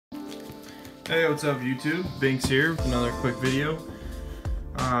Hey, what's up YouTube? Binks here with another quick video.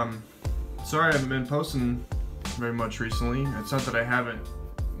 Sorry I haven't been posting very much recently. It's not that I haven't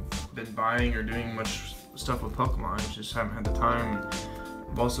been buying or doing much stuff with Pokemon, I just haven't had the time.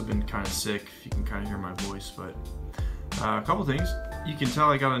 I've also been kind of sick, if you can kind of hear my voice, but a couple things. You can tell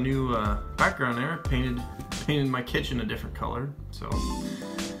I got a new background there. Painted my kitchen a different color, so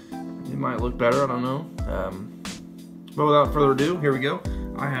it might look better, I don't know. But without further ado, here we go.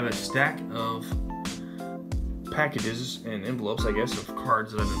 I have a stack of packages and envelopes, I guess, of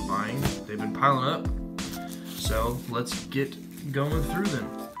cards that I've been buying. They've been piling up, so let's get going through them.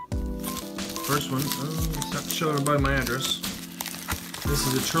 First one, it's not showing up by my address. This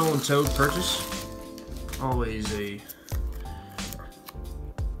is a Troll and Toad purchase. Always a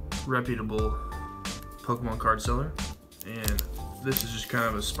reputable Pokemon card seller, and this is just kind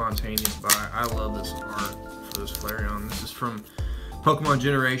of a spontaneous buy. I love this art for this Flareon. This is from Pokemon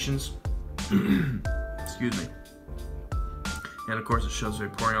Generations. Excuse me. And of course it shows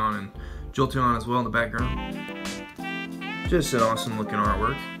Vaporeon and Jolteon as well in the background. Just an awesome looking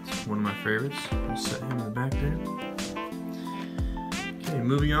artwork. It's one of my favorites. I'll set him in the back there. Okay,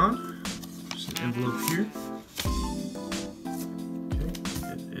 moving on. Just an envelope here. Okay,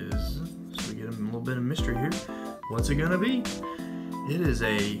 it is, so we get a little bit of mystery here. What's it gonna be? It is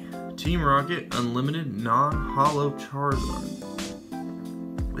a Team Rocket Unlimited non-holo Charizard.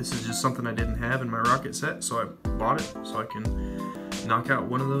 This is just something I didn't have in my Rocket set, so I bought it so I can knock out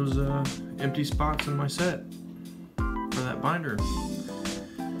one of those empty spots in my set for that binder.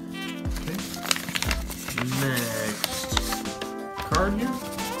 Okay. Next card here.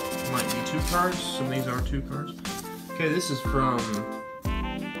 Might be 2 cards. Some of these are 2 cards. Okay, this is from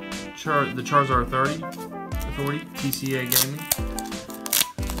the Charizard Authority, TCA Gaming.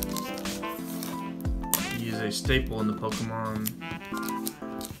 He is a staple in the Pokemon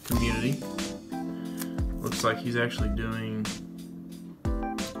community. Looks like he's actually doing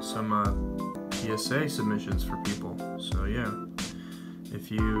some PSA submissions for people. So yeah,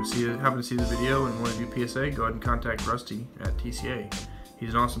 if you happen to see the video and want to do PSA, go ahead and contact Rusty at TCA.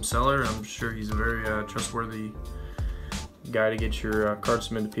 He's an awesome seller. I'm sure he's a very trustworthy guy to get your card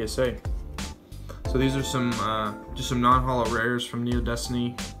submitted to PSA. So these are some just some non-holo rares from Neo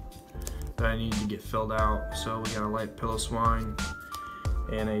Destiny that I need to get filled out. So we got a light Piloswine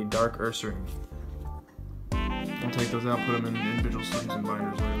and a dark Ursaring. I'll take those out, put them in individual sleeves and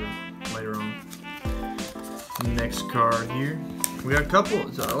binders later on. Next card here. We got a couple,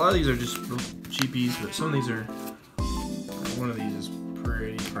 a lot of these are just cheapies, but some of these are, one of these is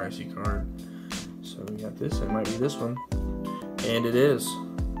pretty pricey card. So we got this, it might be this one. And it is.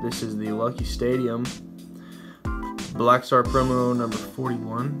 This is the Lucky Stadium Black Star promo number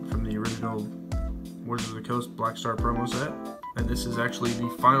 41 from the original Wizards of the Coast Black Star promo set. And this is actually the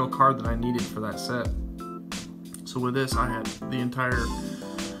final card that I needed for that set. So with this, I had the entire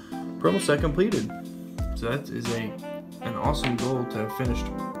promo set completed. So that is an awesome goal to have finished.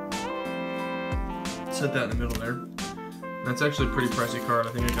 Set that in the middle there. That's actually a pretty pricey card. I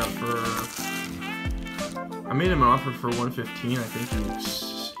think I got it for, I made him an offer for $115. I think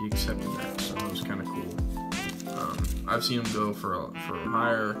he accepted that, so that was kind of cool. I've seen them go for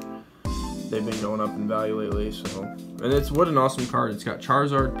higher. They've been going up in value lately, so. And it's, what an awesome card. It's got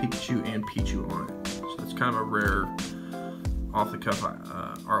Charizard, Pikachu, and Pichu on it. So it's kind of a rare, off-the-cuff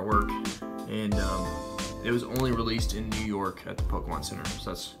artwork. And it was only released in New York at the Pokemon Center.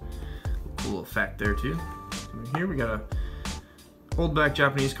 So that's a cool little fact there, too. And here we got a old-back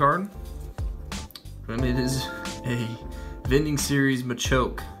Japanese card. And it is a Vending Series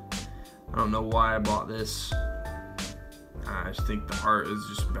Machoke. I don't know why I bought this. I just think the art is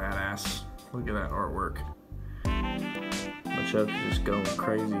just badass. Look at that artwork. Machoke is just going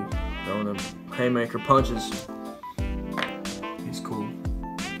crazy, throwing them haymaker punches. He's cool.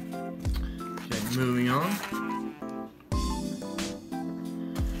 Okay, moving on.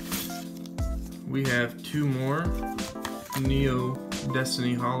 We have 2 more Neo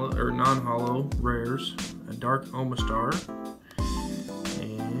Destiny holo or non-holo rares. A Dark Omastar,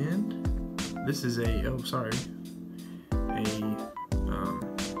 and this is a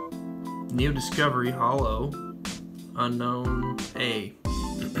Neo Discovery Holo Unknown A.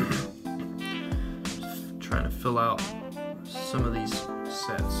 Trying to fill out some of these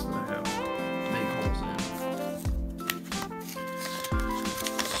sets that have big holes in.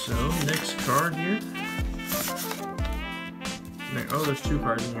 So next card here. Oh, there's 2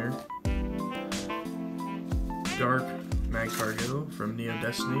 cards in here. Dark Magcargo from Neo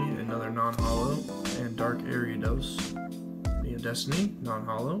Destiny, another non-holo, and Dark Ariados, Neo Destiny,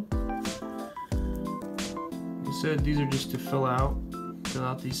 non-holo. He said these are just to fill out fill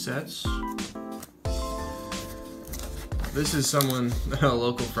out these sets. This is someone, a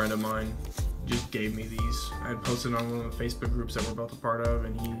local friend of mine, just gave me these. I had posted on one of the Facebook groups that we're both a part of,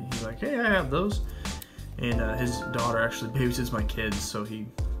 and he's like, hey, I have those. And his daughter actually babysits my kids, so he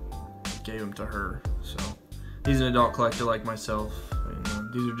gave them to her. So he's an adult collector like myself,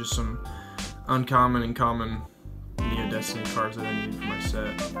 and these are just some uncommon and common Neo Destiny cards that I needed for my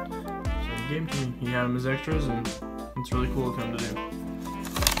set. So he gave them to me. He had them as extras, and it's really cool of him to do.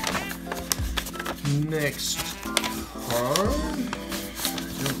 Next card.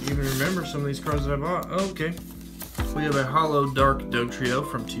 I don't even remember some of these cards that I bought. Oh, okay. We have a Hollow Dark Dugtrio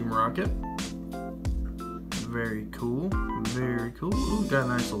from Team Rocket. Very cool. Very cool. Ooh, got a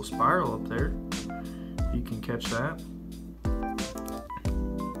nice little spiral up there. You can catch that.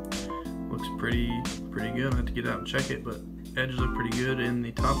 Looks pretty good. I have to get out and check it, but edges look pretty good in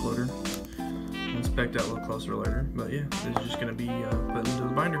the top loader. I'll inspect that a little closer later. But yeah, this is just going to be put into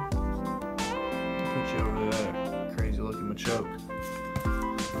the binder. Put you over that crazy looking Machoke.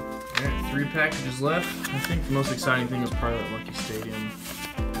 Alright, 3 packages left. I think the most exciting thing is probably that Lucky Stadium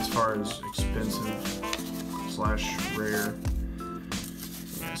as far as expensive / rare.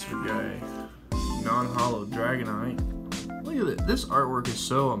 Yes, we got a non-hollow Dragonite. Look at it. This artwork is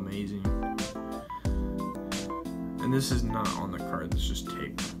so amazing. And this is not on the card. This is just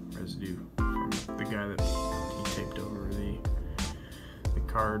tape residue from the guy that he taped over the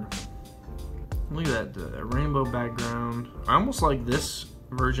card. Look at that, the rainbow background. I almost like this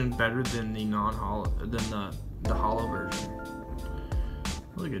version better than the non-hollow, than the hollow version.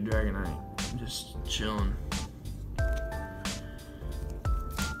 Look at Dragonite, just chilling.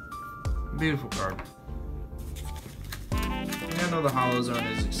 Beautiful card. I know the hollows aren't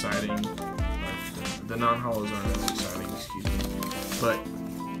as exciting, the non-hollows aren't as exciting, excuse me.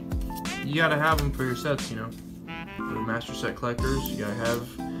 But you gotta have them for your sets, you know. For the master set collectors, you gotta have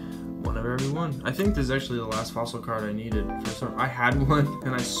one of every one. I think this is actually the last fossil card I needed. I had one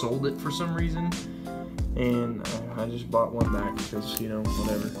and I sold it for some reason, and I just bought one back because, you know,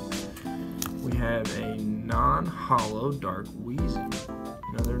 whatever. We have a non-hollow Dark Weezing.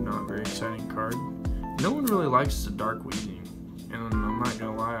 Another not very exciting card. No one really likes the Dark Weezing, and I'm not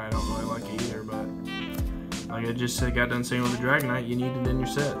gonna lie, I don't really like it either, but like I just got done saying with the Dragonite, you need it in your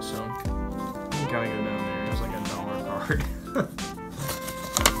set, so you can kinda go down there. It's like a $1 card.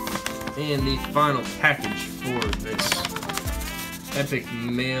 And the final package for this epic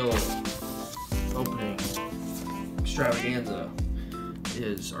mail opening extravaganza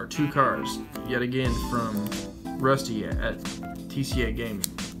is our 2 cards, yet again from Rusty at TCA Gaming.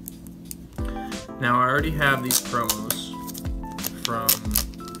 Now I already have these promos from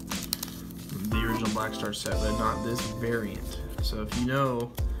the original Black Star set, but not this variant. So if you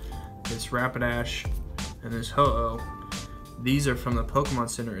know this Rapidash and this Ho-Oh, these are from the Pokemon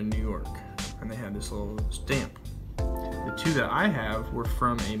Center in New York, and they had this little stamp. The 2 that I have were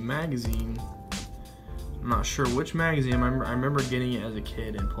from a magazine. I'm not sure which magazine. I remember getting it as a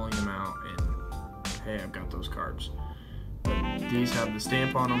kid and pulling them out, and hey, I've got those cards. But these have the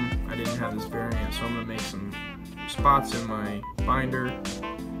stamp on them. I didn't have this variant, so I'm gonna make some spots in my binder,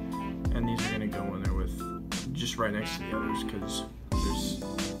 and these are gonna go in there with just right next to the others, because there's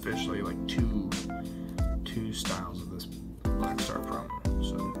officially like two styles of this Black Star promo,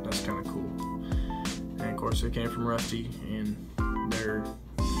 so that's kind of cool. And of course, it came from Rusty, and they're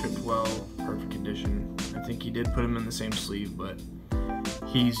shipped well, perfect condition. I think he did put them in the same sleeve, but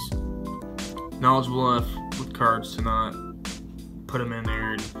he's knowledgeable enough with cards to not put them in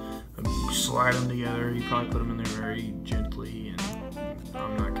there and slide them together. He probably put them in there very gently, and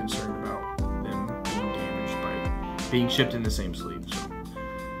I'm not concerned about them being damaged by being shipped in the same sleeve. So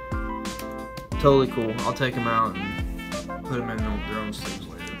totally cool. I'll take them out and put them in their own sleeves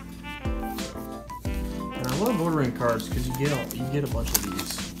later. So, and I love ordering cards because you get a bunch of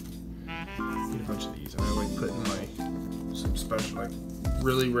these. And I like putting some special, like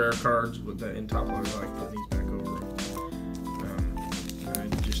really rare cards with that in top loader. I like putting these back over them. I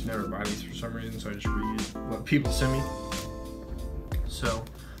just never buy these for some reason, so I just read what people send me. So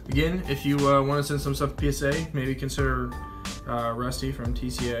again, if you want to send some stuff to PSA, maybe consider Rusty from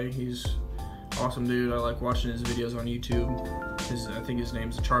TCA. He's awesome dude. I like watching his videos on YouTube. I think his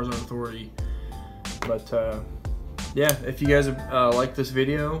name's the Charizard Authority. But yeah, if you guys like this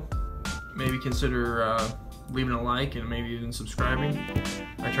video, maybe consider leaving a like and maybe even subscribing.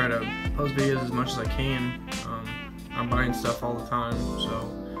 I try to post videos as much as I can. I'm buying stuff all the time, so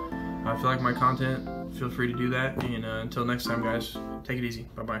if you like my content, feel free to do that. And until next time, guys, take it easy.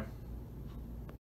 Bye-bye.